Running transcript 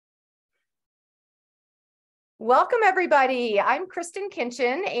Welcome, everybody. I'm Kristen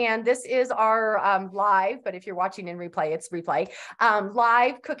Kinchin, and this is our live, but if you're watching in replay, it's replay,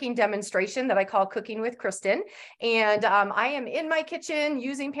 live cooking demonstration that I call Cooking with Kristen. And I am in my kitchen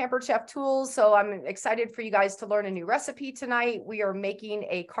using Pampered Chef tools, so I'm excited for you guys to learn a new recipe tonight. We are making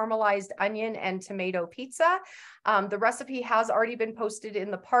a caramelized onion and tomato pizza. The recipe has already been posted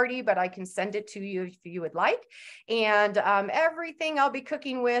in the party, but I can send it to you if you would like. And everything I'll be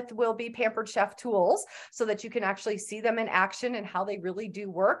cooking with will be Pampered Chef tools so that you can actually see them in action and how they really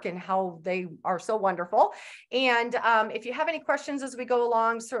do work and how they are so wonderful. And if you have any questions as we go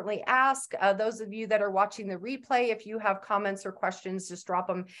along, certainly ask. Those of you that are watching the replay, if you have comments or questions, just drop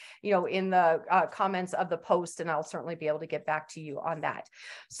them, in the comments of the post, and I'll certainly be able to get back to you on that.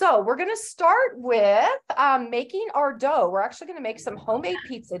 So we're going to start with making our dough. We're actually going to make some homemade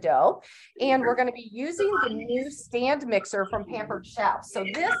pizza dough, and we're going to be using the new stand mixer from Pampered Chef. So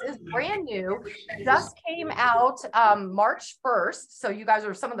this is brand new, just came out March 1st. So you guys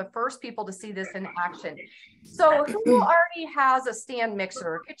are some of the first people to see this in action. So who already has a stand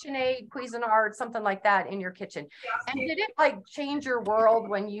mixer, KitchenAid, Cuisinart, something like that in your kitchen? And did it like change your world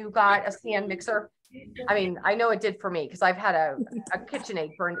when you got a stand mixer? I mean, I know it did for me because I've had a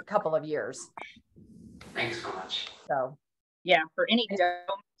KitchenAid for a couple of years. Thanks so much. So yeah, for any dough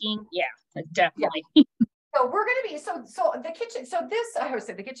making, yeah, definitely. Yeah. So we're going to be, so the kitchen, so this, I would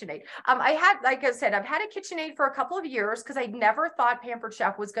say the KitchenAid. I had, like I said, I've had a KitchenAid for a couple of years because I never thought Pampered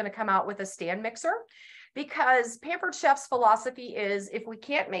Chef was going to come out with a stand mixer, because Pampered Chef's philosophy is if we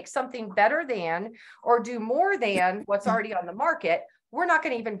can't make something better than or do more than what's already on the market, we're not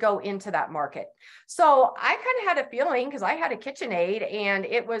going to even go into that market. So I kind of had a feeling, because I had a KitchenAid and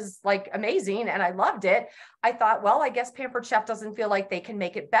it was like amazing and I loved it. I thought, well, I guess Pampered Chef doesn't feel like they can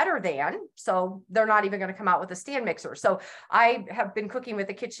make it better than, so they're not even going to come out with a stand mixer. So I have been cooking with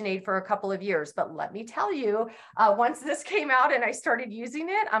a KitchenAid for a couple of years, but let me tell you, once this came out and I started using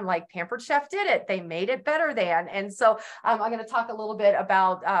it, I'm like, Pampered Chef did it. They made it better than. And so I'm going to talk a little bit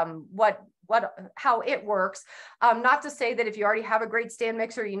about how it works. Not to say that if you already have a great stand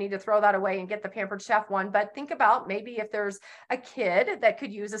mixer, you need to throw that away and get the Pampered Chef one, but think about maybe if there's a kid that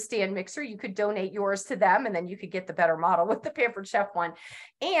could use a stand mixer, you could donate yours to them, and then you could get the better model with the Pampered Chef one.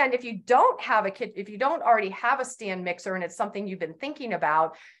 And if you don't have if you don't already have a stand mixer and it's something you've been thinking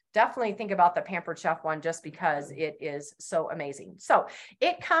about, definitely think about the Pampered Chef one just because it is so amazing. So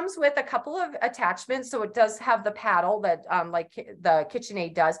it comes with a couple of attachments. So it does have the paddle that like the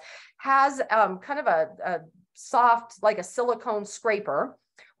KitchenAid does, has kind of a soft, like a silicone scraper.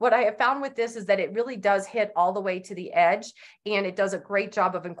 What I have found with this is that it really does hit all the way to the edge, and it does a great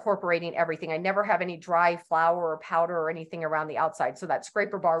job of incorporating everything. I never have any dry flour or powder or anything around the outside. So that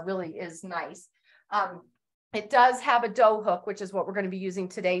scraper bar really is nice. It does have a dough hook, which is what we're going to be using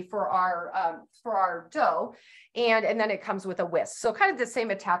today for our dough. And then it comes with a whisk. So kind of the same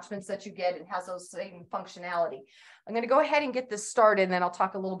attachments that you get and has those same functionality. I'm going to go ahead and get this started, and then I'll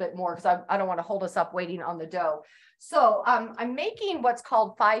talk a little bit more because I don't want to hold us up waiting on the dough. So I'm making what's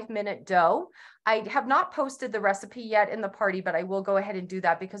called 5-minute dough. I have not posted the recipe yet in the party, but I will go ahead and do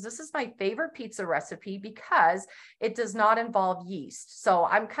that because this is my favorite pizza recipe because it does not involve yeast. So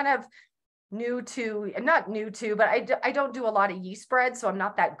I'm kind of not new to, but I don't do a lot of yeast bread, so I'm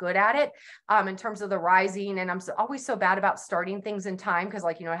not that good at it in terms of the rising. And I'm always so bad about starting things in time because,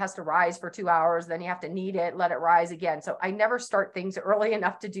 like, it has to rise for 2 hours, then you have to knead it, let it rise again. So I never start things early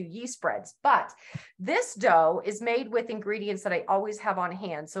enough to do yeast breads. But this dough is made with ingredients that I always have on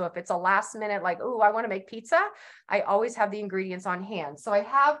hand. So if it's a last minute, like, oh, I want to make pizza, I always have the ingredients on hand. So I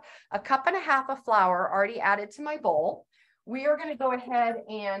have 1.5 cups of flour already added to my bowl. We are going to go ahead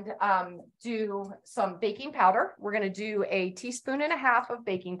and do some baking powder. We're going to do 1.5 teaspoons of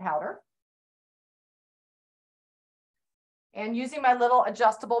baking powder. And using my little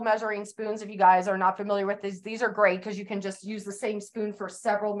adjustable measuring spoons, if you guys are not familiar with these are great because you can just use the same spoon for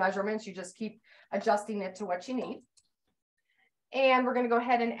several measurements. You just keep adjusting it to what you need. And we're going to go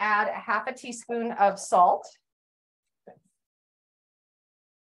ahead and add 1/2 teaspoon of salt.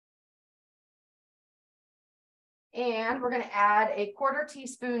 And we're going to add 1/4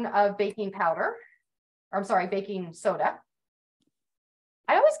 teaspoon of baking powder. Or I'm sorry, baking soda.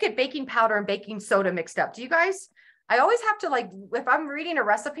 I always get baking powder and baking soda mixed up. Do you guys? I always have to, like, if I'm reading a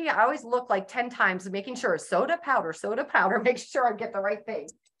recipe, I always look like 10 times making sure soda powder, make sure I get the right thing.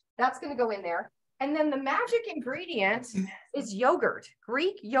 That's going to go in there. And then the magic ingredient is yogurt,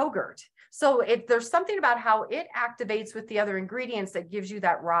 Greek yogurt. So there's something about how it activates with the other ingredients that gives you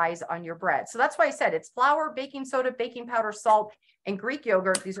that rise on your bread. So that's why I said it's flour, baking soda, baking powder, salt, and Greek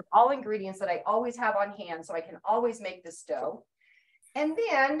yogurt. These are all ingredients that I always have on hand, so I can always make this dough. And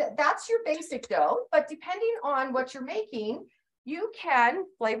then that's your basic dough, but depending on what you're making, you can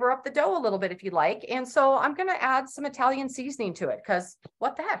flavor up the dough a little bit if you like. And so I'm going to add some Italian seasoning to it because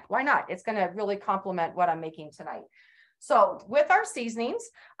what the heck, why not? It's going to really complement what I'm making tonight. So with our seasonings,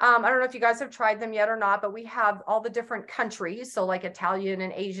 I don't know if you guys have tried them yet or not, but we have all the different countries. So like Italian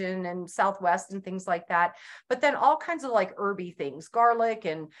and Asian and Southwest and things like that. But then all kinds of like herby things, garlic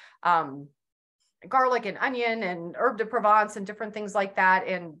and onion and herb de Provence and different things like that,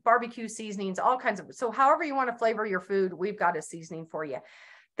 and barbecue seasonings, all kinds of, so however you want to flavor your food, we've got a seasoning for you.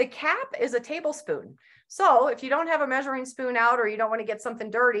 The cap is a tablespoon. So if you don't have a measuring spoon out or you don't want to get something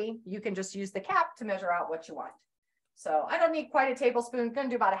dirty, you can just use the cap to measure out what you want. So I don't need quite a tablespoon. I'm going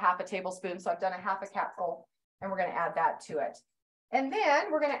to do about a half a tablespoon. So I've done a half a capful and we're going to add that to it. And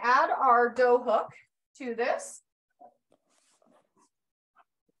then we're going to add our dough hook to this.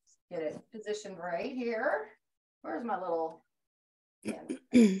 Get it positioned right here. Where's my little pin?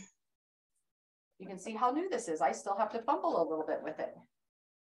 You can see how new this is. I still have to fumble a little bit with it.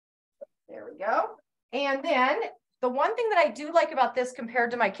 There we go. And then the one thing that I do like about this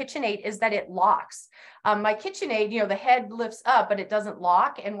compared to my KitchenAid is that it locks. My KitchenAid, you know, the head lifts up, but it doesn't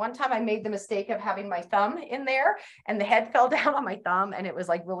lock. And one time I made the mistake of having my thumb in there and the head fell down on my thumb and it was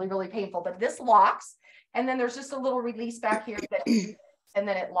like really, really painful. But this locks. And then there's just a little release back here that, and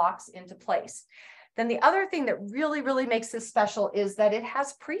then it locks into place. Then the other thing that really, really makes this special is that it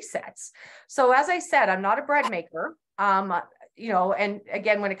has presets. So as I said, I'm not a bread maker. You know, and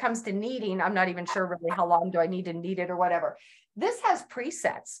again, when it comes to kneading, I'm not even sure really how long do I need to knead it or whatever. This has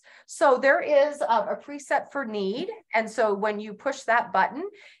presets. So there is a preset for knead. And so when you push that button,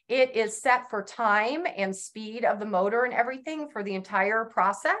 it is set for time and speed of the motor and everything for the entire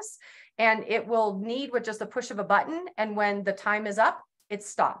process. And it will knead with just a push of a button. And when the time is up, it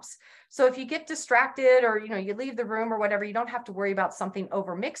stops. So if you get distracted or, you know, you leave the room or whatever, you don't have to worry about something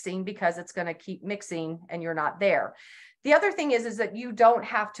over mixing because it's going to keep mixing and you're not there. The other thing is that you don't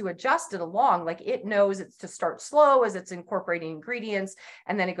have to adjust it along. Like it knows it's to start slow as it's incorporating ingredients,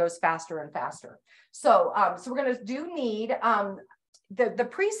 and then it goes faster and faster. So, so we're going to do knead. The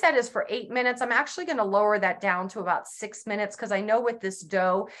preset is for 8 minutes. I'm actually going to lower that down to about 6 minutes because I know with this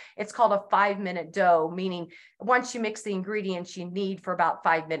dough, it's called a 5-minute dough, meaning once you mix the ingredients, you knead for about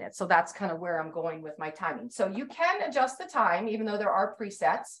 5 minutes. So that's kind of where I'm going with my timing. So you can adjust the time, even though there are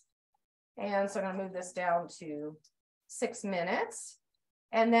presets. And so I'm going to move this down to 6 minutes.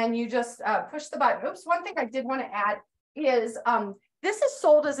 And then you just push the button. Oops, one thing I did want to add is this is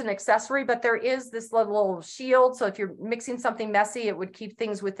sold as an accessory, but there is this little shield. So if you're mixing something messy, it would keep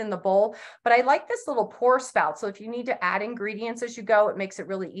things within the bowl. But I like this little pour spout. So if you need to add ingredients as you go, it makes it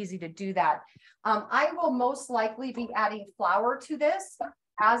really easy to do that. I will most likely be adding flour to this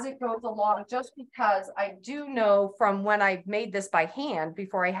as it goes along, just because I do know from when I made this by hand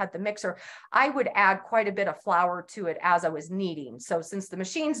before I had the mixer, I would add quite a bit of flour to it as I was kneading. So since the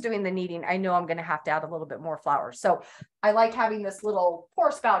machine's doing the kneading, I know I'm going to have to add a little bit more flour. So I like having this little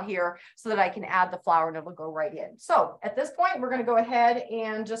pour spout here so that I can add the flour and it'll go right in. So at this point, we're going to go ahead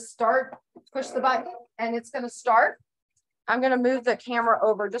and just start, push the button, and it's going to start. I'm going to move the camera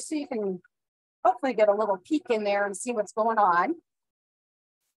over just so you can hopefully get a little peek in there and see what's going on.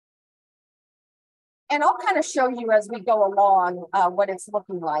 And I'll kind of show you as we go along what it's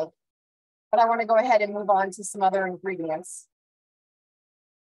looking like. But I want to go ahead and move on to some other ingredients.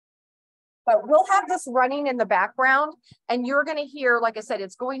 But we'll have this running in the background, and you're going to hear, like I said,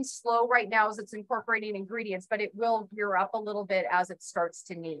 it's going slow right now as it's incorporating ingredients, but it will gear up a little bit as it starts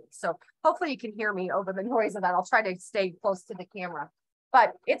to knead. So hopefully you can hear me over the noise of that. I'll try to stay close to the camera.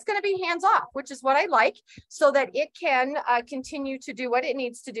 But it's going to be hands off, which is what I like, so that it can continue to do what it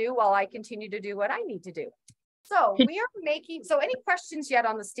needs to do while I continue to do what I need to do. So we are making, so any questions yet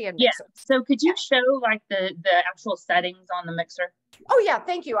on the stand mixer? Yeah, so could you show like the actual settings on the mixer? Oh yeah,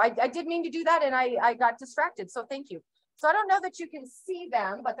 thank you. I did mean to do that and I got distracted, so thank you. So I don't know that you can see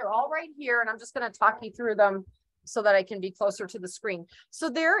them, but they're all right here, and I'm just going to talk you through them so that I can be closer to the screen. So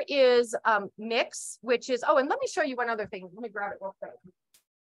there is mix, which is, oh, and let me show you one other thing. Let me grab it real quick.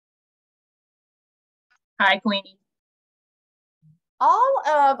 Hi, Queenie. All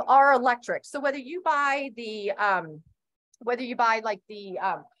of our electrics. So whether you buy the, like the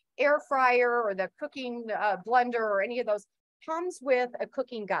air fryer or the cooking blender or any of those, comes with a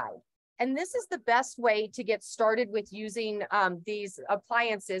cooking guide. And this is the best way to get started with using these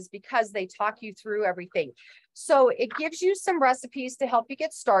appliances because they talk you through everything. So it gives you some recipes to help you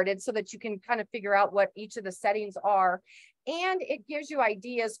get started so that you can kind of figure out what each of the settings are. And it gives you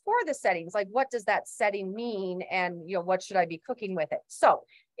ideas for the settings, like what does that setting mean? And, you know, what should I be cooking with it? So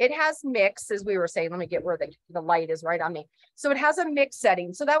it has mix, as we were saying. Let me get where the light is right on me. So it has a mix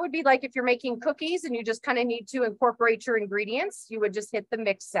setting. So that would be like if you're making cookies and you just kind of need to incorporate your ingredients, you would just hit the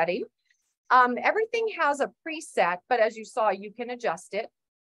mix setting. Everything has a preset, but as you saw, you can adjust it,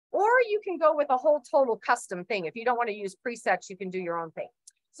 or you can go with a whole total custom thing. If you don't want to use presets, you can do your own thing.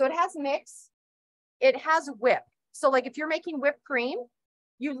 So it has mix, it has whip. So like if you're making whipped cream,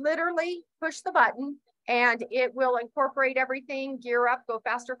 you literally push the button and it will incorporate everything, gear up, go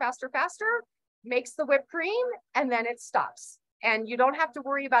faster, faster, faster, makes the whipped cream, and then it stops. And you don't have to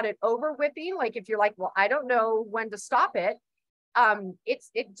worry about it over whipping. Like if you're like, well, I don't know when to stop it.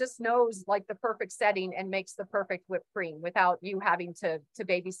 It just knows like the perfect setting and makes the perfect whipped cream without you having to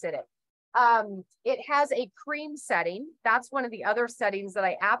babysit it. It has a cream setting. That's one of the other settings that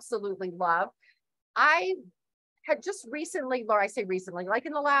I absolutely love. I had just recently, or I say recently, like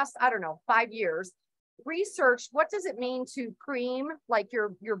in the last, I don't know, 5 years, researched what does it mean to cream like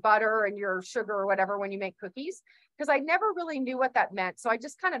your butter and your sugar or whatever when you make cookies, because I never really knew what that meant. So I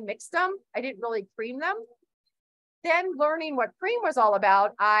just kind of mixed them. I didn't really cream them. Then learning what cream was all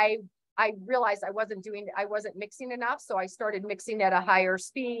about, I realized I wasn't mixing enough. So I started mixing at a higher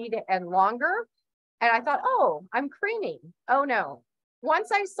speed and longer. And I thought, oh, I'm creaming. Oh no.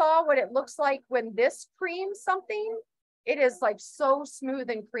 Once I saw what it looks like when this creams something, it is like so smooth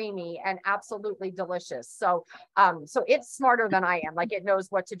and creamy and absolutely delicious. So, so it's smarter than I am. Like it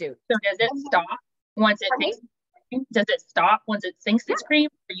knows what to do. So does it stop once it thinks? Does it stop once it thinks it's cream?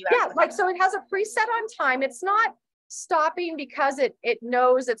 Or you yeah, like so it has a preset on time. It's not stopping because it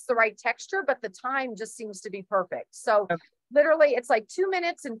knows it's the right texture, but the time just seems to be perfect. So okay. Literally it's like 2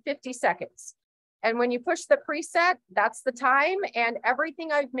 minutes and 50 seconds. And when you push the preset, that's the time. And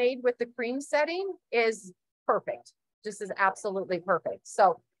everything I've made with the cream setting is perfect. Just is absolutely perfect.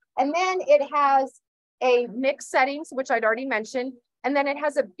 So, and then it has a mix settings, which I'd already mentioned. And then it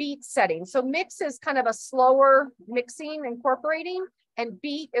has a beat setting. So mix is kind of a slower mixing, incorporating, and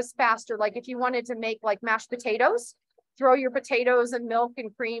beat is faster. Like if you wanted to make like mashed potatoes, throw your potatoes and milk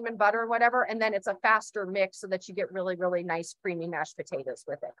and cream and butter and whatever, and then it's a faster mix so that you get really, really nice creamy mashed potatoes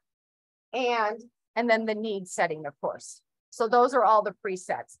with it. And then the knead setting, of course. So those are all the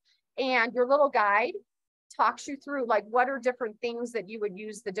presets. And your little guide talks you through like what are different things that you would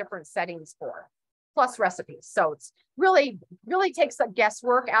use the different settings for, plus recipes. So it's really takes the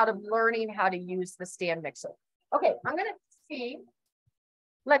guesswork out of learning how to use the stand mixer. Okay, I'm gonna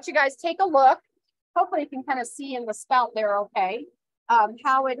let you guys take a look. Hopefully you can kind of see in the spout there, okay,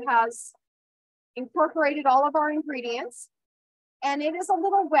 how it has incorporated all of our ingredients. And it is a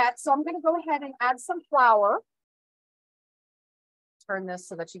little wet, so I'm going to go ahead and add some flour. Turn this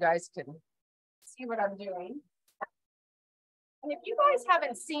so that you guys can see what I'm doing. And if you guys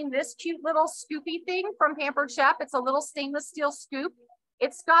haven't seen this cute little scoopy thing from Pampered Chef, it's a little stainless steel scoop.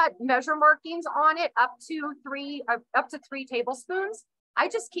 It's got measure markings on it up to 3 tablespoons. I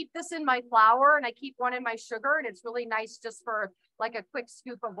just keep this in my flour and I keep one in my sugar, and it's really nice just for like a quick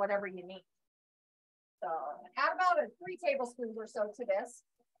scoop of whatever you need. So add about 3 tablespoons or so to this.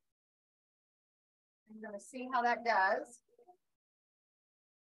 I'm going to see how that does.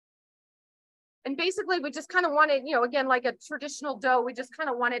 And basically we just kind of want it, you know, again, like a traditional dough, we just kind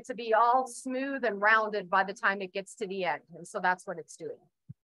of want it to be all smooth and rounded by the time it gets to the end. And so that's what it's doing.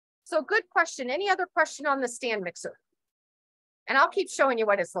 So good question. Any other question on the stand mixer? And I'll keep showing you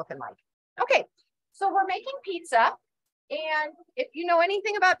what it's looking like. Okay, so we're making pizza. And if you know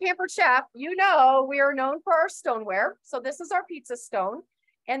anything about Pampered Chef, you know we are known for our stoneware. So this is our pizza stone.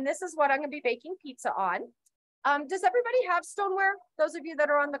 And this is what I'm going to be baking pizza on. Does everybody have stoneware? Those of you that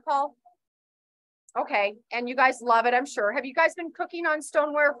are on the call? Okay, and you guys love it, I'm sure. Have you guys been cooking on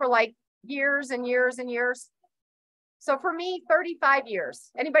stoneware for like years and years and years? So for me, 35 years.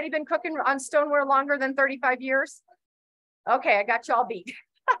 Anybody been cooking on stoneware longer than 35 years? Okay, I got you all beat.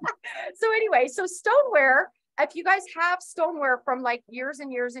 So anyway, so stoneware, if you guys have stoneware from like years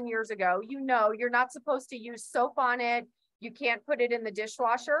and years and years ago, you know you're not supposed to use soap on it. You can't put it in the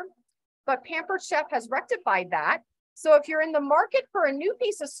dishwasher. But Pampered Chef has rectified that. So if you're in the market for a new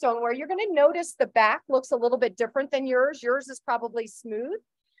piece of stoneware, you're going to notice the back looks a little bit different than yours. Yours is probably smooth,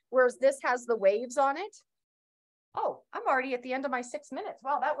 whereas this has the waves on it. Oh, I'm already at the end of my 6 minutes.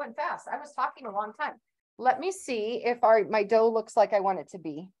 Wow, that went fast. I was talking a long time. Let me see if my dough looks like I want it to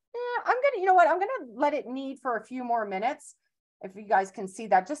be. I'm going to, you know what? I'm going to let it knead for a few more minutes. If you guys can see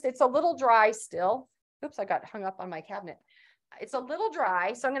that, just, it's a little dry still. Oops, I got hung up on my cabinet. It's a little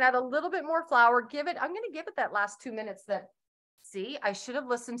dry. So I'm going to add a little bit more flour. I'm going to give it that last 2 minutes that, see, I should have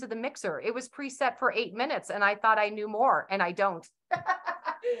listened to the mixer. It was preset for 8 minutes and I thought I knew more and I don't.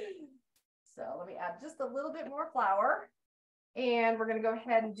 So let me add just a little bit more flour. And we're going to go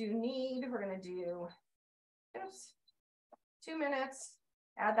ahead and do knead. We're going to do 2 minutes.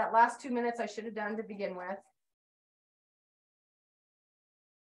 Add that last 2 minutes I should have done to begin with.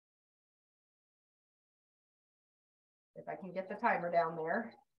 If I can get the timer down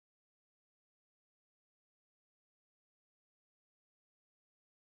there.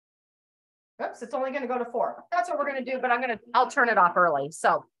 Oops, it's only going to go to 4. That's what we're going to do, but I'll turn it off early.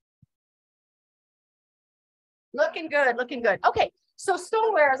 So looking good, looking good. Okay, so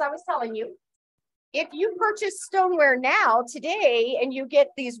stoneware, as I was telling you, if you purchase stoneware now today and you get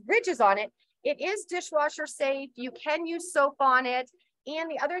these ridges on it, it is dishwasher safe. You can use soap on it.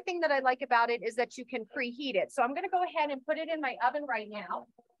 And the other thing that I like about it is that you can preheat it. So I'm going to go ahead and put it in my oven right now.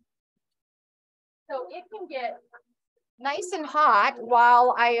 So it can get nice and hot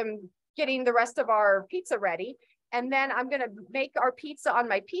while I am getting the rest of our pizza ready. And then I'm going to make our pizza on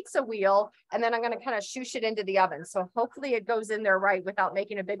my pizza wheel. And then I'm going to kind of shoosh it into the oven. So hopefully it goes in there right without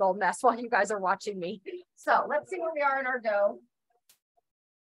making a big old mess while you guys are watching me. So let's see where we are in our dough.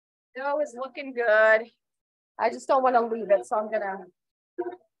 Dough is looking good. I just don't want to leave it. So I'm going to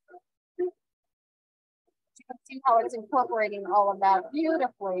see how it's incorporating all of that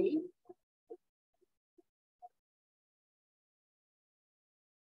beautifully.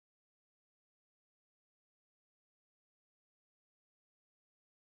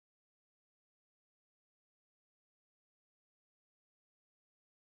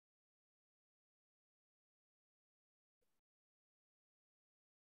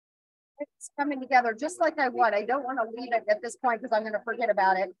 It's coming together just like I want. I don't want to leave it at this point because I'm going to forget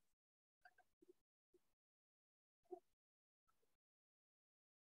about it.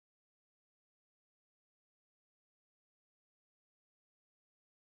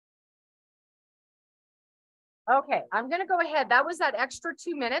 Okay, I'm going to go ahead. That was that extra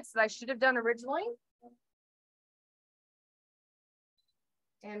 2 minutes that I should have done originally.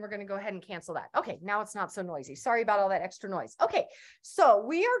 And we're going to go ahead and cancel that. Okay, now it's not so noisy. Sorry about all that extra noise. Okay, so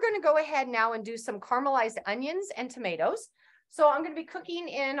we are going to go ahead now and do some caramelized onions and tomatoes. So I'm going to be cooking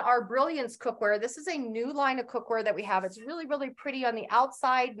in our Brilliance cookware. This is a new line of cookware that we have. It's really, really pretty on the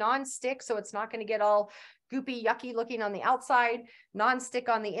outside, non-stick, so it's not going to get all goopy, yucky looking on the outside, non-stick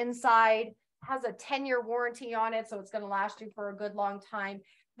on the inside. Has a 10-year warranty on it, so it's going to last you for a good long time.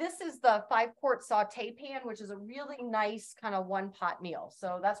 This is the 5-quart saute pan, which is a really nice kind of one-pot meal.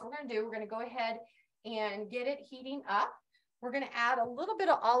 So that's what we're going to do. We're going to go ahead and get it heating up. We're going to add a little bit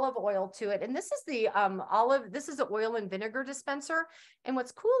of olive oil to it. And this is the this is the oil and vinegar dispenser. And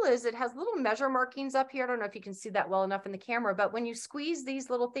what's cool is it has little measure markings up here. I don't know if you can see that well enough in the camera, but when you squeeze these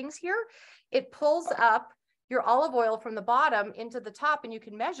little things here, it pulls up your olive oil from the bottom into the top, and you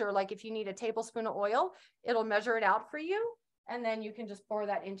can measure, like if you need a tablespoon of oil, it'll measure it out for you. And then you can just pour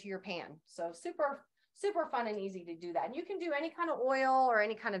that into your pan. So super, super fun and easy to do that. And you can do any kind of oil or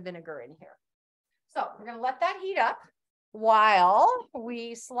any kind of vinegar in here. So we're going to let that heat up while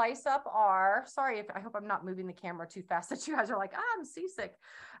we slice up our, I hope I'm not moving the camera too fast that you guys are like, I'm seasick.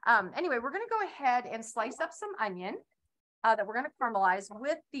 Anyway, we're going to go ahead and slice up some onion that we're going to caramelize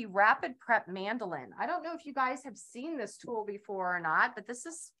with the Rapid Prep mandolin. I don't know if you guys have seen this tool before or not, but this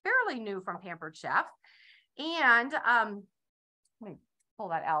is fairly new from Pampered Chef. And let me pull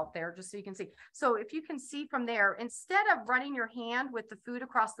that out there just so you can see. So if you can see from there, instead of running your hand with the food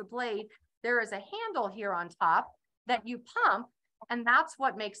across the blade, there is a handle here on top that you pump, and that's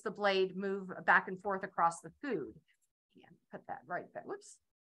what makes the blade move back and forth across the food. And put that right back. Whoops,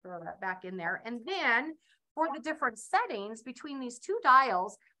 throw that back in there. And then for the different settings between these two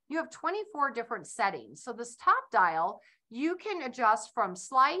dials, you have 24 different settings. So this top dial, you can adjust from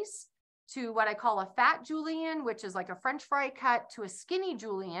slice to what I call a fat julienne, which is like a French fry cut, to a skinny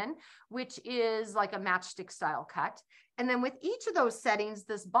julienne, which is like a matchstick style cut. And then with each of those settings,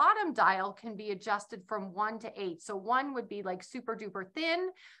 this bottom dial can be adjusted from 1 to 8. So 1 would be like super duper thin.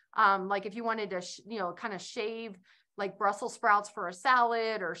 Like if you wanted to, kind of shave like Brussels sprouts for a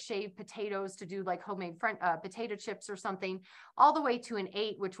salad, or shave potatoes to do like homemade potato chips or something, all the way to an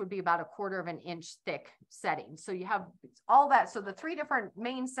 8, which would be about 1/4 of an inch thick setting. So you have all that. So the 3 different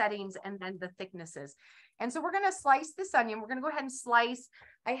main settings and then the thicknesses. And so we're going to slice this onion. We're going to go ahead and slice.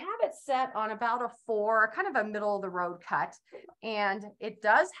 I have it set on about a 4, kind of a middle of the road cut. And it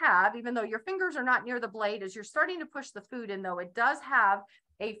does have, even though your fingers are not near the blade, as you're starting to push the food in though, it does have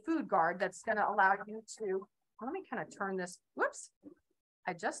a food guard that's going to allow you to, let me kind of turn this. Whoops.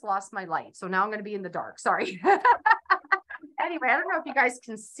 I just lost my light. So now I'm going to be in the dark. Sorry. Anyway, I don't know if you guys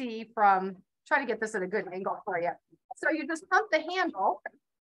can see from, try to get this at a good angle for you. So you just pump the handle,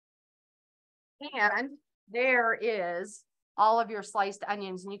 and there is all of your sliced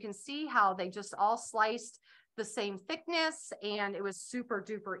onions. And you can see how they just all sliced the same thickness, and it was super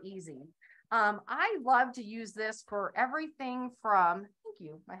duper easy. I love to use this for everything from, thank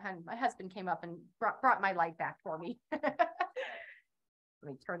you, my husband came up and brought my light back for me. Let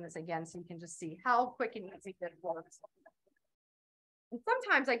me turn this again so you can just see how quick and easy this works. And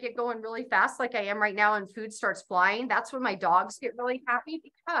sometimes I get going really fast like I am right now and food starts flying. That's when my dogs get really happy,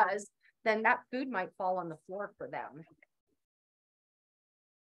 because then that food might fall on the floor for them.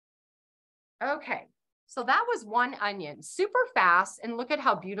 Okay, so that was one onion, super fast, and look at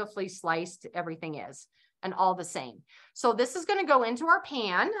how beautifully sliced everything is, and all the same. So this is going to go into our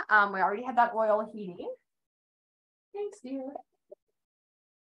pan. We already had that oil heating. Thanks, dear.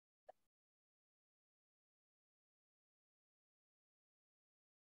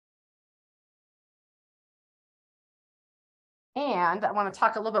 And I want to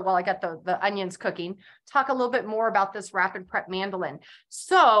talk a little bit while I got the onions cooking, talk a little bit more about this rapid prep mandolin.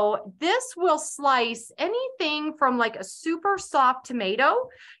 So this will slice anything from like a super soft tomato.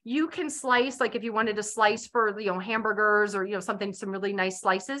 You can slice, like if you wanted to slice for, you know, hamburgers or, you know, something, some really nice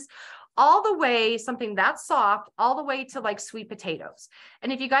slices, all the way, something that's soft, all the way to like sweet potatoes.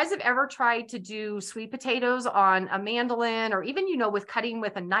 And if you guys have ever tried to do sweet potatoes on a mandolin, or even, you know, with cutting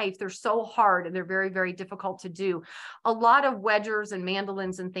with a knife, they're so hard and they're very, very difficult to do. A lot of wedgers and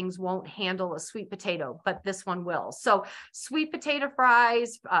mandolins and things won't handle a sweet potato, but this one will. So sweet potato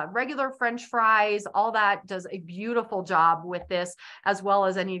fries, regular French fries, all that does a beautiful job with this, as well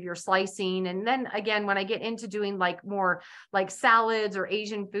as any of your slicing. And then again, when I get into doing like more like salads or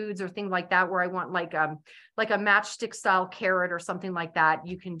Asian foods or things like that, where I want like a matchstick style carrot or something like that,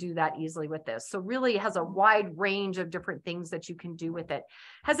 you can do that easily with this. So really it has a wide range of different things that you can do with it.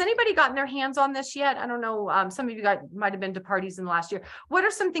 Has anybody gotten their hands on this yet? I don't know. Some of you might have been to parties in the last year. What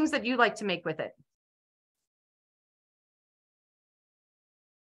are some things that you like to make with it?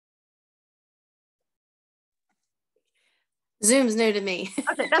 Zoom's new to me.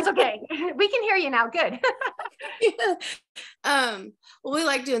 Okay, that's okay. We can hear you now. Good. Yeah. Well, we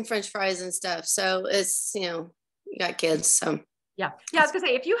like doing French fries and stuff. So it's, you know, you got kids. So yeah. I was gonna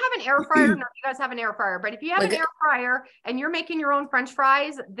say, if you have an air fryer, no, you guys have an air fryer, but if you have an air fryer and you're making your own French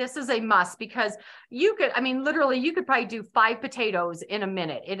fries, this is a must, because you could, I mean, literally you could probably do 5 potatoes in a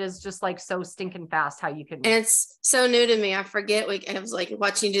minute. It is just like so stinking fast how you can. And it's so new to me. I forget. I was like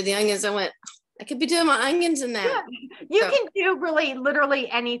watching you do the onions. I went, I could be doing my onions in that. Yeah. You can do really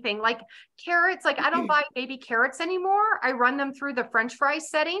literally anything, like carrots. Like I don't buy baby carrots anymore. I run them through the French fry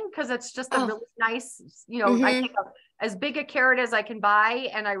setting because it's just a really nice, you know, I take as big a carrot as I can buy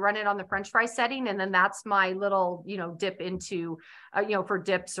and I run it on the French fry setting. And then that's my little, you know, dip into, you know, for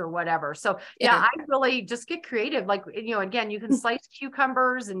dips or whatever. So yeah, I really just get creative. Like, you know, again, you can slice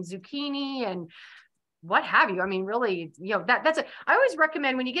cucumbers and zucchini and what have you. I mean, really, you know, that's it. I always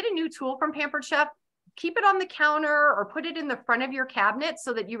recommend when you get a new tool from Pampered Chef, keep it on the counter or put it in the front of your cabinet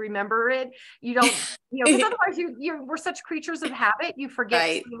so that you remember it. You don't, you know, because otherwise we're such creatures of habit. You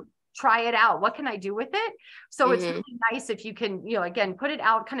forget to try it out. What can I do with it? So it's really nice if you can, you know, again, put it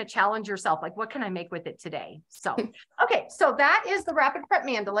out, kind of challenge yourself. Like, what can I make with it today? So, okay. So that is the rapid prep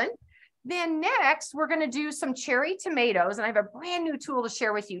mandolin. Then next, we're going to do some cherry tomatoes, and I have a brand new tool to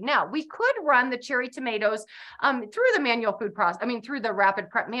share with you. Now, we could run the cherry tomatoes through the manual food process, through the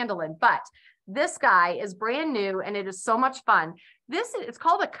rapid prep mandolin, but this guy is brand new and it is so much fun. It's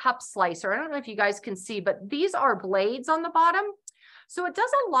called a cup slicer. I don't know if you guys can see, but these are blades on the bottom. So it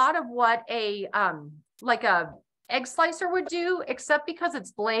does a lot of what like a egg slicer would do, except because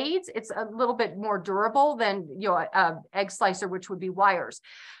it's blades, it's a little bit more durable than, you know, a egg slicer, which would be wires.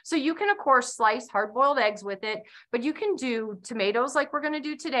 So you can, of course, slice hard-boiled eggs with it, but you can do tomatoes like we're going to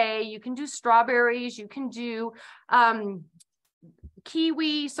do today. You can do strawberries. You can do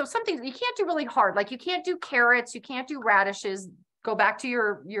kiwi. So something you can't do really hard, like you can't do carrots, you can't do radishes. Go back to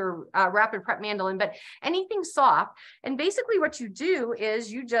your rapid prep mandolin, but anything soft. And basically what you do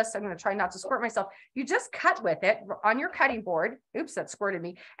is you just, I'm going to try not to squirt myself. You just cut with it on your cutting board. Oops, that squirted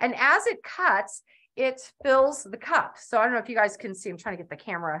me. And as it cuts, it fills the cup. So I don't know if you guys can see, I'm trying to get the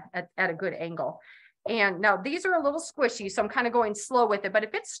camera at a good angle. And now these are a little squishy, so I'm kind of going slow with it. But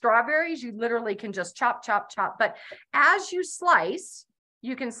if it's strawberries, you literally can just chop, chop, chop. But as you slice,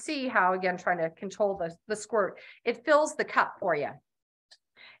 you can see how, again, trying to control the squirt, it fills the cup for you.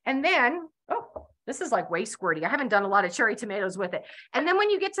 And then, oh, this is like way squirty. I haven't done a lot of cherry tomatoes with it. And then when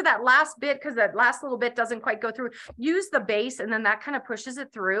you get to that last bit, because that last little bit doesn't quite go through, use the base, and then that kind of pushes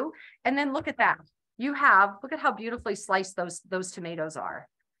it through. And then look at that. Look at how beautifully sliced those tomatoes are.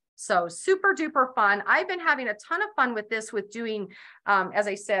 So super duper fun. I've been having a ton of fun with this, with doing, as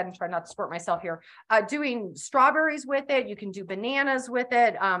I said, and try not to squirt myself here, doing strawberries with it. You can do bananas with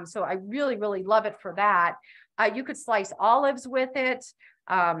it. So I really, really love it for that. You could slice olives with it.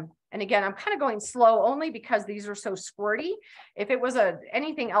 And again, I'm kind of going slow only because these are so squirty. If it was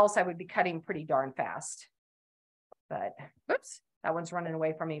anything else, I would be cutting pretty darn fast. But oops, that one's running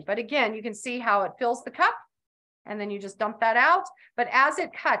away from me. But again, you can see how it fills the cup. And then you just dump that out. But as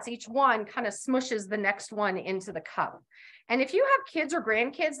it cuts, each one kind of smushes the next one into the cup. And if you have kids or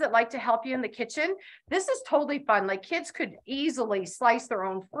grandkids that like to help you in the kitchen, this is totally fun. Like kids could easily slice their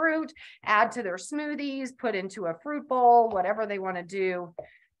own fruit, add to their smoothies, put into a fruit bowl, whatever they want to do.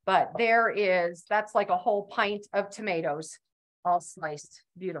 But that's like a whole pint of tomatoes all sliced.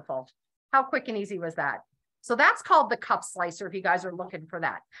 Beautiful. How quick and easy was that? So that's called the cup slicer if you guys are looking for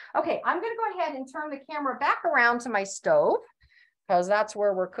that. Okay, I'm going to go ahead and turn the camera back around to my stove because that's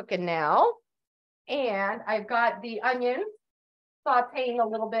where we're cooking now. And I've got the onion sauteing a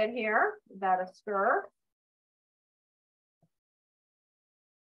little bit here. Give that a stir.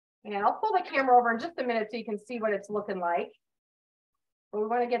 And I'll pull the camera over in just a minute so you can see what it's looking like. But we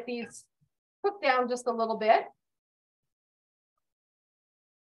want to get these cooked down just a little bit.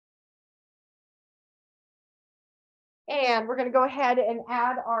 And we're going to go ahead and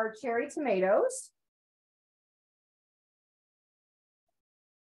add our cherry tomatoes.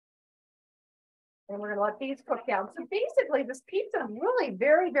 And we're going to let these cook down. So basically, this pizza is really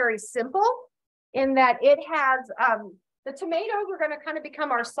very, very simple in that it has the tomatoes are going to kind of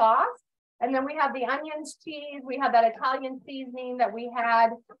become our sauce. And then we have the onions, cheese. We have that Italian seasoning that we had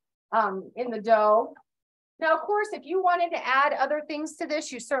in the dough. Now, of course, if you wanted to add other things to this,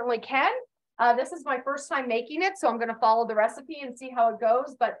 you certainly can. This is my first time making it, so I'm going to follow the recipe and see how it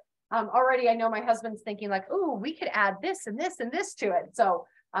goes. But already I know my husband's thinking like, oh, we could add this and this and this to it. So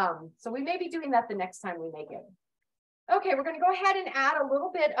we may be doing that the next time we make it. Okay, we're going to go ahead and add a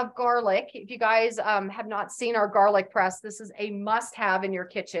little bit of garlic. If you guys have not seen our garlic press, this is a must-have in your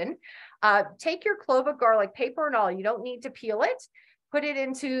kitchen. Take your clove of garlic, paper and all. You don't need to peel it. Put it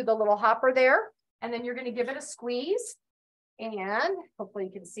into the little hopper there, and then you're going to give it a squeeze. And hopefully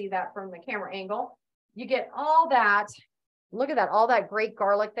you can see that from the camera angle. You get all that. Look at that, all that great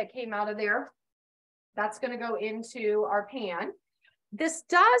garlic that came out of there. That's going to go into our pan. This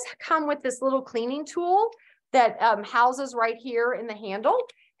does come with this little cleaning tool that houses right here in the handle.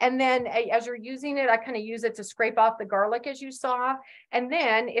 And then as you're using it, I kind of use it to scrape off the garlic as you saw. And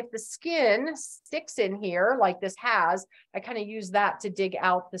then if the skin sticks in here like this has, I kind of use that to dig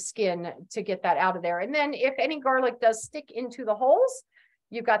out the skin to get that out of there. And then if any garlic does stick into the holes,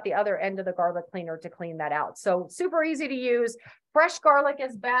 you've got the other end of the garlic cleaner to clean that out. So super easy to use. Fresh garlic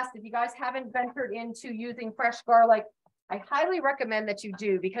is best. If you guys haven't ventured into using fresh garlic, I highly recommend that you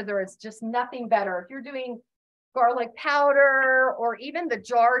do because there is just nothing better. If you're doing garlic powder or even the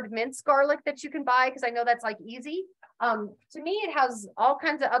jarred minced garlic that you can buy, because I know that's like easy. To me, it has all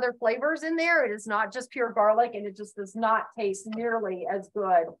kinds of other flavors in there. It is not just pure garlic, and it just does not taste nearly as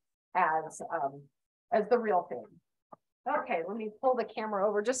good as the real thing. Okay, let me pull the camera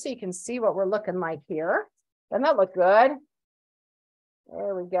over just so you can see what we're looking like here. Doesn't that look good?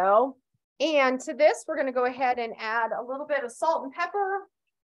 There we go. And to this, we're going to go ahead and add a little bit of salt and pepper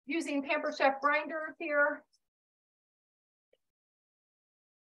using Pampered Chef grinders here.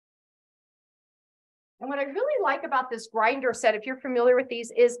 And what I really like about this grinder set, if you're familiar with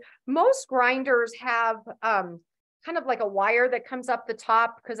these, is most grinders have kind of like a wire that comes up the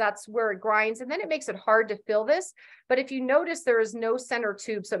top because that's where it grinds. And then it makes it hard to fill this. But if you notice, there is no center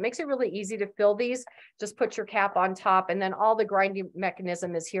tube. So it makes it really easy to fill these. Just put your cap on top and then all the grinding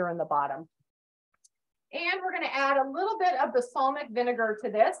mechanism is here in the bottom. And we're going to add a little bit of the balsamic vinegar to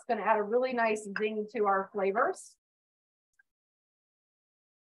this. Going to add a really nice zing to our flavors.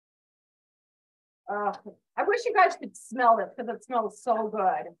 I wish you guys could smell this because it smells so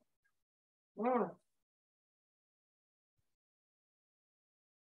good.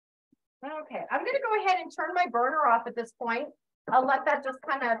 Okay, I'm going to go ahead and turn my burner off at this point. I'll let that just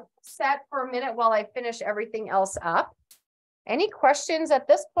kind of set for a minute while I finish everything else up. Any questions at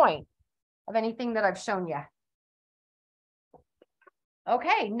this point of anything that I've shown you?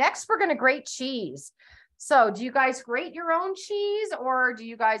 Okay, next we're going to grate cheese. So do you guys grate your own cheese or do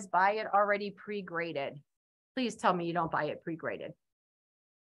you guys buy it already pre-grated? Please tell me you don't buy it pre-grated.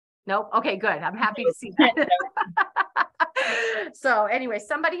 Nope. Okay, good. I'm happy to see that. So anyway,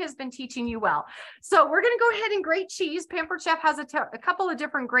 somebody has been teaching you well. So we're going to go ahead and grate cheese. Pampered Chef has a couple of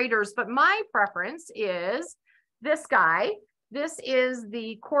different graters, but my preference is this guy. This is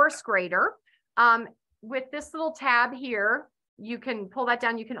the coarse grater. With this little tab here, you can pull that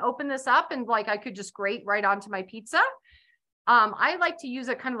down. You can open this up and like I could just grate right onto my pizza. I like to use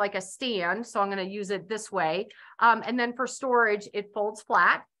it kind of like a stand. So I'm going to use it this way. And then for storage, it folds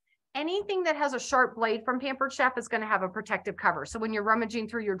flat. anything that has a sharp blade from Pampered Chef is going to have a protective cover. So when you're rummaging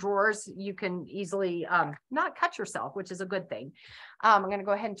through your drawers, you can easily not cut yourself, which is a good thing. I'm going to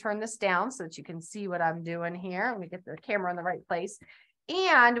go ahead and turn this down so that you can see what I'm doing here. Let me get the camera in the right place.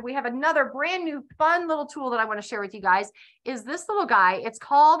 And we have another brand new fun little tool that I want to share with you guys is this little guy. It's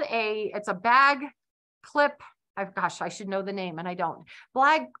called it's a bag clip. Gosh, I should know the name and I don't.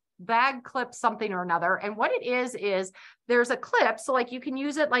 Bag clip something or another. And what it is there's a clip. So like you can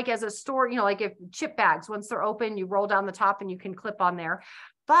use it like as a store, you know, like if chip bags, once they're open, you roll down the top and you can clip on there.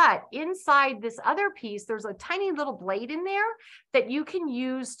 But inside this other piece, there's a tiny little blade in there that you can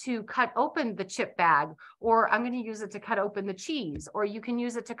use to cut open the chip bag, or I'm going to use it to cut open the cheese, or you can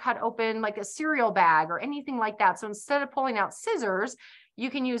use it to cut open like a cereal bag or anything like that. So instead of pulling out scissors, you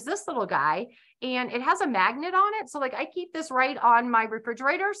can use this little guy and it has a magnet on it. So like I keep this right on my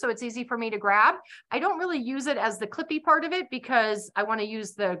refrigerator, so it's easy for me to grab. I don't really use it as the clippy part of it because I want to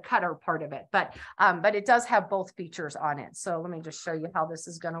use the cutter part of it, but it does have both features on it. So let me just show you how this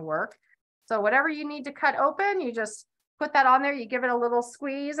is going to work. So whatever you need to cut open, you just put that on there. You give it a little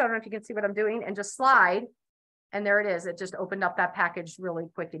squeeze. I don't know if you can see what I'm doing, and just slide. And there it is. It just opened up that package really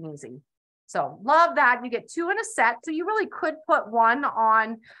quick and easy. So love that. You get 2 in a set. So you really could put one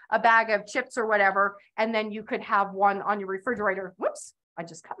on a bag of chips or whatever, and then you could have one on your refrigerator. Whoops, I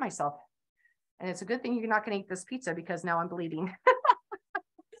just cut myself. And it's a good thing you're not going to eat this pizza because now I'm bleeding.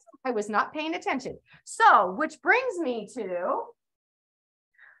 I was not paying attention. So, which brings me to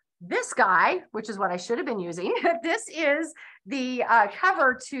this guy, which is what I should have been using. This is the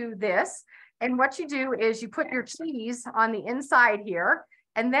cover to this. And what you do is you put your cheese on the inside here.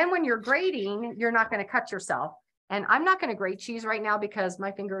 And then when you're grating, you're not going to cut yourself. And I'm not going to grate cheese right now because my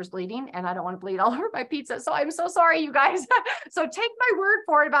finger is bleeding and I don't want to bleed all over my pizza. So I'm so sorry, you guys. So take my word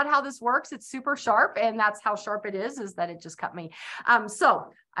for it about how this works. It's super sharp, and that's how sharp it is that it just cut me.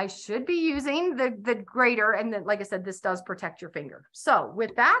 So I should be using the grater. And then, like I said, this does protect your finger. So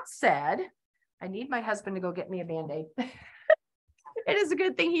with that said, I need my husband to go get me a Band-Aid. It is a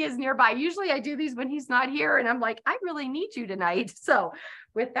good thing he is nearby. Usually I do these when he's not here and I'm like, I really need you tonight. So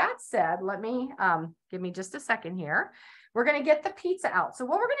with that said, let me, give me just a second here. We're going to get the pizza out. So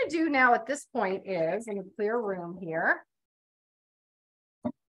what we're going to do now at this point is, in a clear room here,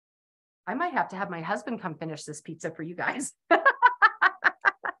 I might have to have my husband come finish this pizza for you guys.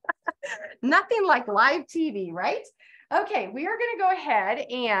 Nothing like live TV, right? Okay, we are going to go ahead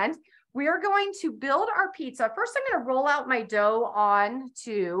and we are going to build our pizza. First, I'm going to roll out my dough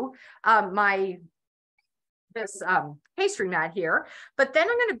onto this pastry mat here, but then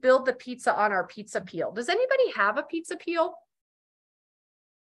I'm going to build the pizza on our pizza peel. Does anybody have a pizza peel?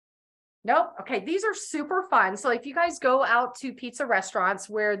 Nope. Okay. These are super fun. So if you guys go out to pizza restaurants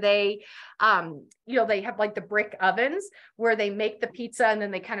where they, they have like the brick ovens where they make the pizza and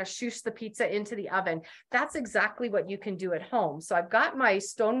then they kind of shoosh the pizza into the oven. That's exactly what you can do at home. So I've got my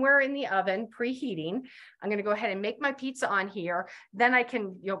stoneware in the oven preheating. I'm going to go ahead and make my pizza on here. Then I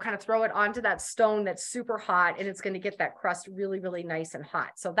can, kind of throw it onto that stone that's super hot, and it's going to get that crust really, really nice and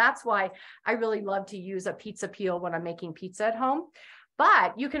hot. So that's why I really love to use a pizza peel when I'm making pizza at home.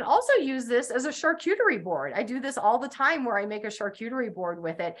 But you can also use this as a charcuterie board. I do this all the time where I make a charcuterie board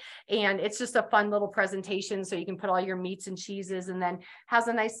with it. And it's just a fun little presentation. So you can put all your meats and cheeses, and then has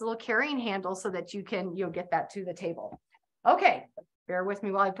a nice little carrying handle so that you can, get that to the table. Okay, bear with me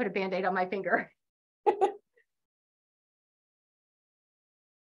while I put a Band-Aid on my finger.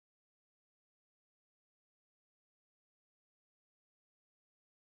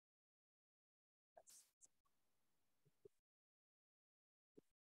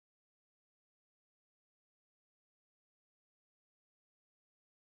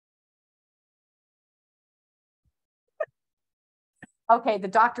 Okay, the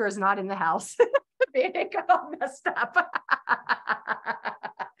doctor is not in the house. It got all messed up.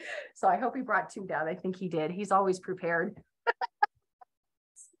 So I hope he brought 2 down. I think he did. He's always prepared.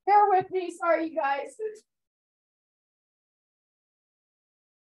 Bear with me. Sorry, you guys.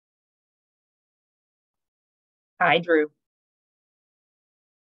 Hi, Drew.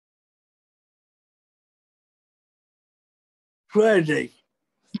 Crazy.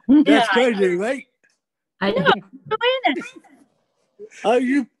 That's crazy, right? I know. Are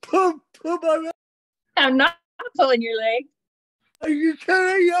you pull my leg? I'm not pulling your leg. Are you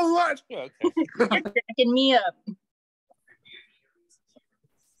carrying your what? You're cracking me up. At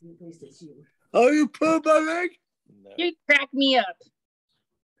least it's you. Are you pulling my leg? No. You crack me up.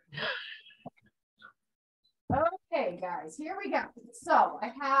 Okay, guys, here we go. So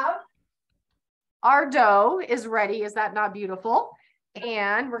I have our dough is ready. Is that not beautiful?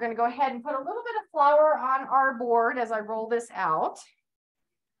 And we're going to go ahead and put a little bit of flour on our board as I roll this out.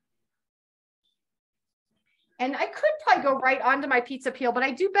 And I could probably go right onto my pizza peel, but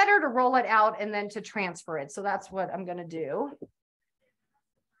I do better to roll it out and then to transfer it. So that's what I'm going to do.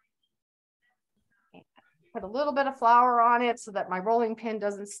 Put a little bit of flour on it so that my rolling pin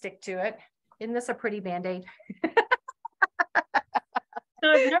doesn't stick to it. Isn't this a pretty Band-Aid? So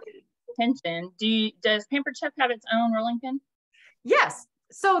I've never paid attention. Does Pampered Chef have its own rolling pin? Yes.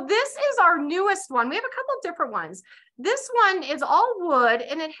 So this is our newest one. We have a couple of different ones. This one is all wood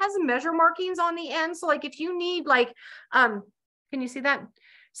and it has measure markings on the end. So like if you need like, can you see that?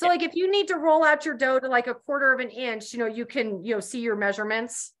 So like if you need to roll out your dough to like 1/4 of an inch, you can, see your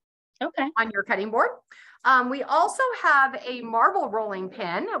measurements on your cutting board. We also have a marble rolling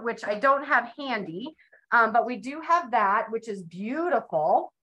pin, which I don't have handy, but we do have that, which is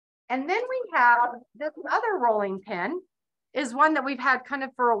beautiful. And then we have this other rolling pin. Is one that we've had kind of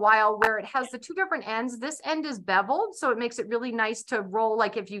for a while where it has the 2 different ends. This end is beveled, so it makes it really nice to roll.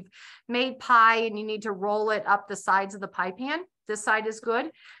 Like if you've made pie and you need to roll it up the sides of the pie pan, this side is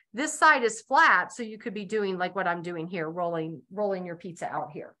good. This side is flat, so you could be doing like what I'm doing here, rolling your pizza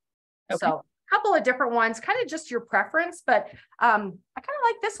out here. Okay. So a couple of different ones, kind of just your preference, but I kind of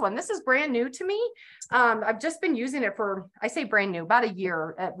like this one. This is brand new to me. I've just been using it for, I say brand new, about a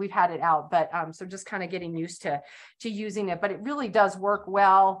year we've had it out, but so just kind of getting used to using it, but it really does work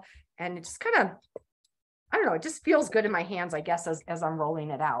well. And it just kind of, I don't know, it just feels good in my hands, I guess, as I'm rolling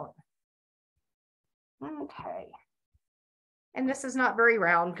it out. Okay. And this is not very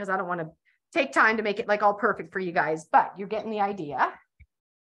round because I don't want to take time to make it like all perfect for you guys, but you're getting the idea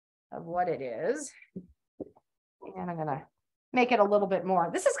of what it is. And I'm gonna make it a little bit more.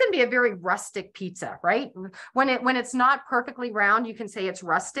 This is going to be a very rustic pizza, right? When it's not perfectly round, you can say it's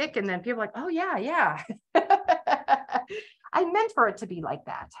rustic, and then people are like, oh yeah. I meant for it to be like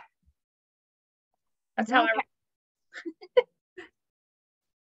that. That's how I.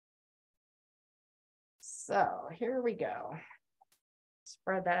 So here we go.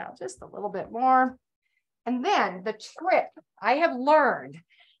 Spread that out just a little bit more. And then the trick I have learned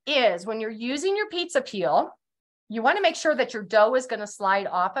is when you're using your pizza peel, you want to make sure that your dough is going to slide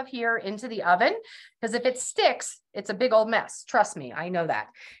off of here into the oven, because if it sticks, it's a big old mess. Trust me, I know that.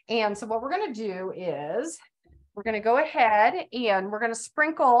 And so what we're going to do is we're going to go ahead and we're going to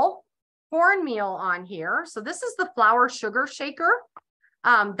sprinkle cornmeal on here. So this is the flour sugar shaker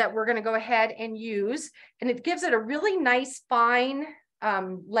that we're going to go ahead and use. And it gives it a really nice fine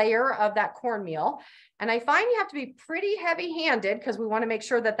layer of that cornmeal. And I find you have to be pretty heavy handed because we want to make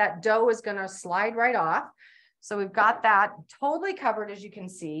sure that that dough is going to slide right off. So we've got that totally covered, as you can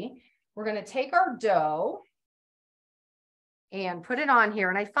see. We're going to take our dough and put it on here.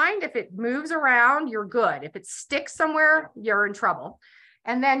 And I find if it moves around, you're good. If it sticks somewhere, you're in trouble.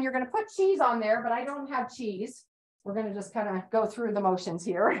 And then you're going to put cheese on there, but I don't have cheese. We're going to just kind of go through the motions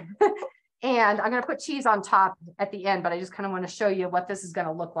here. And I'm going to put cheese on top at the end, but I just kind of want to show you what this is going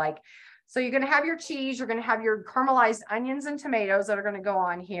to look like. So you're going to have your cheese, you're going to have your caramelized onions and tomatoes that are going to go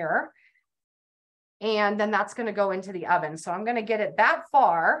on here. And then that's going to go into the oven. So I'm going to get it that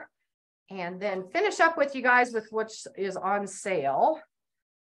far and then finish up with you guys with which is on sale.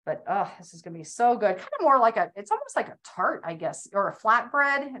 But oh, this is going to be so good. Kind of more like it's almost like a tart, I guess, or a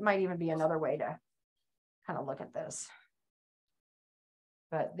flatbread. It might even be another way to kind of look at this.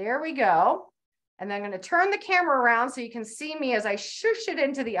 But there we go. And then I'm going to turn the camera around so you can see me as I shush it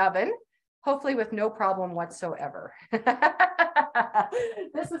into the oven, hopefully with no problem whatsoever.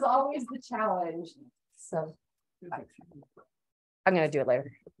 This is always the challenge. So I'm going to do it later.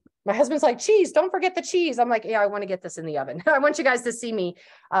 My husband's like, cheese, don't forget the cheese. I'm like, yeah, I want to get this in the oven. I want you guys to see me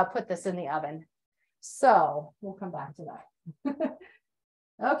put this in the oven. So we'll come back to that.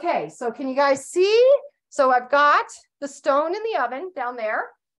 Okay, so can you guys see? So I've got the stone in the oven down there.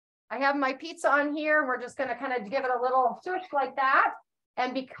 I have my pizza on here. We're just going to kind of give it a little swish like that.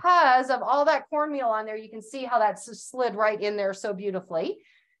 And because of all that cornmeal on there, you can see how that's slid right in there so beautifully.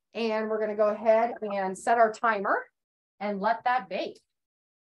 And we're going to go ahead and set our timer and let that bake.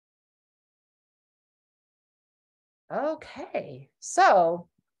 Okay, so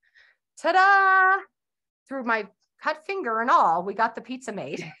ta-da! Through my cut finger and all, we got the pizza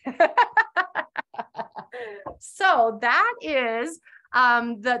made. So that is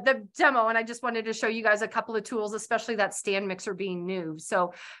the demo, and I just wanted to show you guys a couple of tools, especially that stand mixer being new.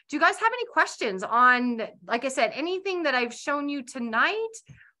 So do you guys have any questions on, like I said, anything that I've shown you tonight,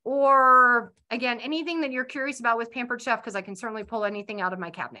 or again, anything that you're curious about with Pampered Chef, because I can certainly pull anything out of my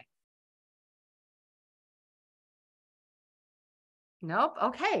cabinet. Nope.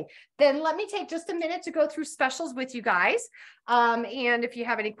 Okay. Then let me take just a minute to go through specials with you guys. And if you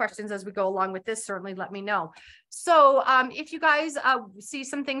have any questions as we go along with this, certainly let me know. So if you guys see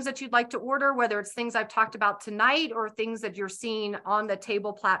some things that you'd like to order, whether it's things I've talked about tonight or things that you're seeing on the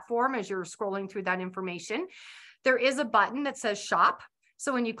table platform as you're scrolling through that information, there is a button that says shop.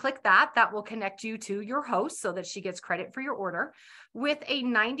 So when you click that, that will connect you to your host so that she gets credit for your order. With a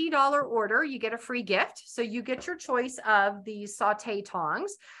 $90 order, you get a free gift. So you get your choice of these saute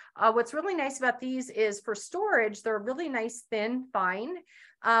tongs. What's really nice about these is for storage, they're really nice, thin, fine.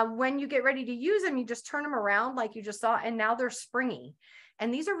 When you get ready to use them, you just turn them around like you just saw, and now they're springy.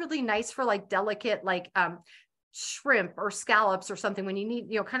 And these are really nice for like delicate, like shrimp or scallops or something when you need,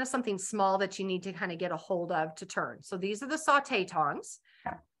 you know, kind of something small that you need to kind of get a hold of to turn. So these are the saute tongs.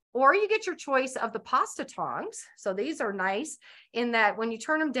 Or you get your choice of the pasta tongs. So these are nice in that when you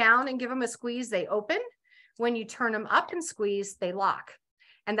turn them down and give them a squeeze, they open. When you turn them up and squeeze, they lock.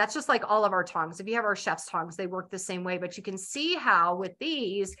 And that's just like all of our tongs. If you have our chef's tongs, they work the same way, but you can see how with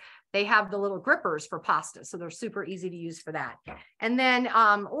these, they have the little grippers for pasta. So they're super easy to use for that. And then,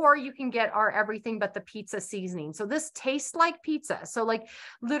 or you can get our everything but the pizza seasoning. So this tastes like pizza. So like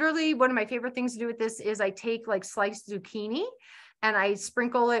literally one of my favorite things to do with this is I take like sliced zucchini and I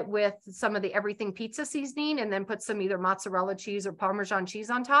sprinkle it with some of the everything pizza seasoning and then put some either mozzarella cheese or Parmesan cheese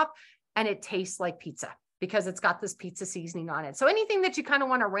on top. And it tastes like pizza because it's got this pizza seasoning on it. So anything that you kind of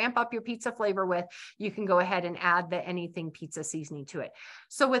want to ramp up your pizza flavor with, you can go ahead and add the anything pizza seasoning to it.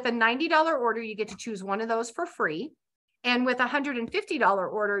 So with a $90 order, you get to choose one of those for free. And with a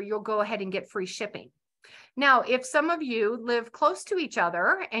 $150 order, you'll go ahead and get free shipping. Now, if some of you live close to each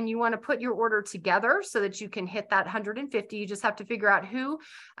other and you want to put your order together so that you can hit that 150, you just have to figure out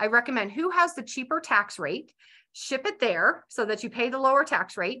I recommend who has the cheaper tax rate. Ship it there so that you pay the lower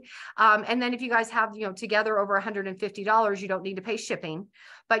tax rate. And then if you guys have, you know, together over $150, you don't need to pay shipping,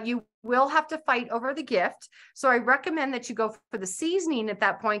 but you will have to fight over the gift. So I recommend that you go for the seasoning at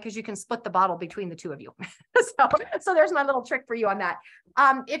that point because you can split the bottle between the two of you. so there's my little trick for you on that.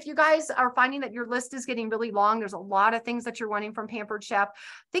 If you guys are finding that your list is getting really long, there's a lot of things that you're wanting from Pampered Chef.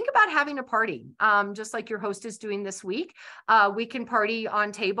 Think about having a party, just like your host is doing this week. We can party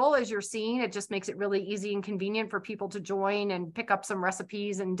on table as you're seeing. It just makes it really easy and convenient for people to join and pick up some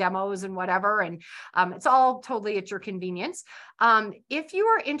recipes and demos and whatever. And it's all totally at your convenience. If you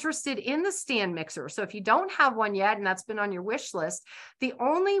are interested in the stand mixer, so if you don't have one yet and that's been on your wish list, the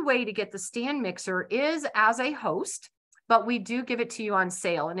only way to get the stand mixer is as a host. But we do give it to you on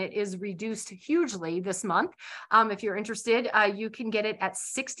sale and it is reduced hugely this month. If you're interested, you can get it at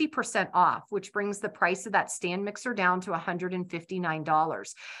 60% off, which brings the price of that stand mixer down to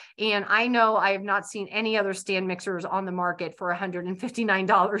 $159. And I know I have not seen any other stand mixers on the market for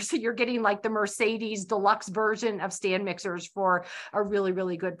 $159. So you're getting like the Mercedes deluxe version of stand mixers for a really,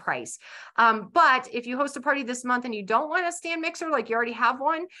 really good price. But if you host a party this month and you don't want a stand mixer, like you already have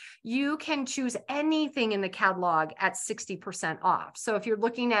one, you can choose anything in the catalog at 60% off. So if you're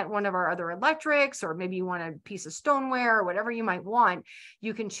looking at one of our other electrics, or maybe you want a piece of stoneware or whatever you might want,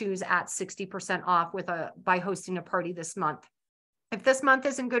 you can choose at 60% off by hosting a party this month. If this month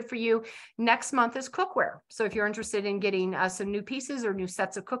isn't good for you, next month is cookware. So if you're interested in getting some new pieces or new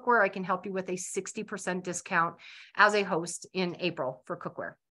sets of cookware, I can help you with a 60% discount as a host in April for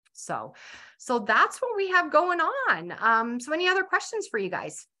cookware. So that's what we have going on. So any other questions for you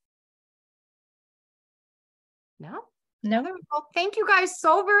guys? No? No. Well, thank you guys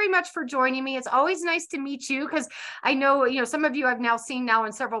so very much for joining me. It's always nice to meet you because I know, some of you I've now seen now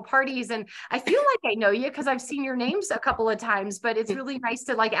in several parties and I feel like I know you because I've seen your names a couple of times, but it's really nice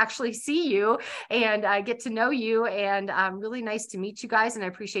to like actually see you and get to know you, and really nice to meet you guys. And I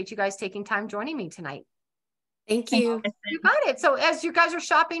appreciate you guys taking time joining me tonight. Thank you. You got it. So as you guys are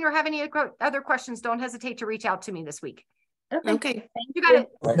shopping or have any other questions, don't hesitate to reach out to me this week. Okay. You got it.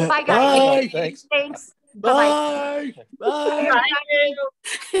 Bye, guys. Bye. Thanks. Bye. Bye.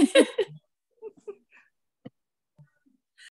 Bye.